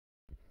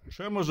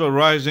Tremors are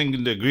rising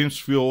in the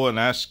Grimsfjall and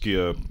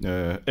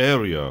Askja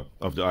area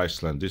of the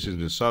Iceland. This is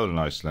in southern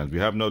Iceland. We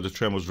have now the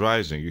tremors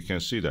rising. You can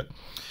see that.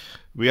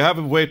 We have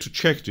a way to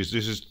check this.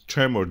 This is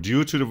tremor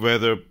due to the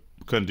weather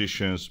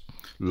conditions,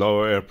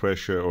 lower air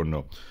pressure or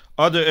no.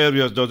 Other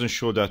areas doesn't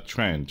show that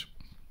trend.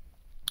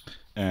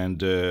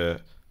 And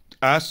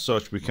as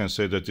such, we can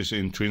say that this is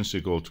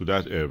intrinsical to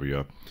that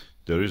area.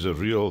 There is a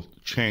real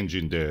change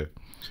in the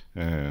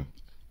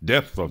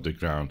depth of the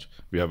ground.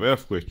 We have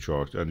earthquake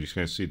chart, and you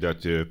can see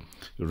that the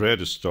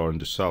red star in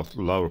the south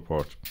lower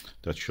part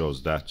that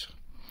shows that.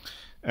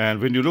 And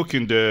when you look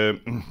in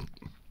the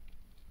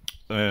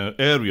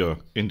area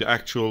in the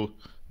actual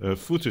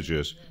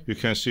footages, you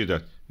can see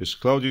that it's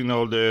cloudy in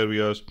all the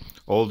areas,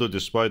 although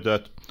despite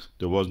that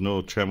there was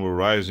no tremor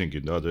rising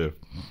in the other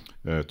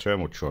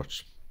tremor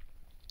charts.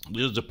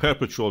 This is the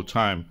perpetual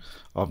time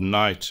of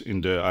night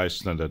in the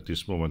Iceland at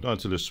this moment.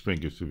 Until the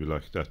spring it will be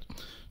like that.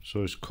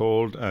 So it's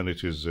cold, and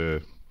it is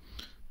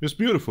it's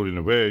beautiful in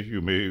a way.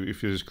 You may,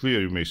 if it is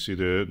clear, you may see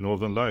the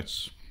northern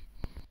lights.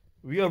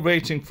 We are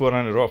waiting for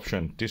an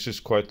eruption. This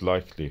is quite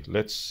likely.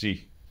 Let's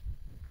see.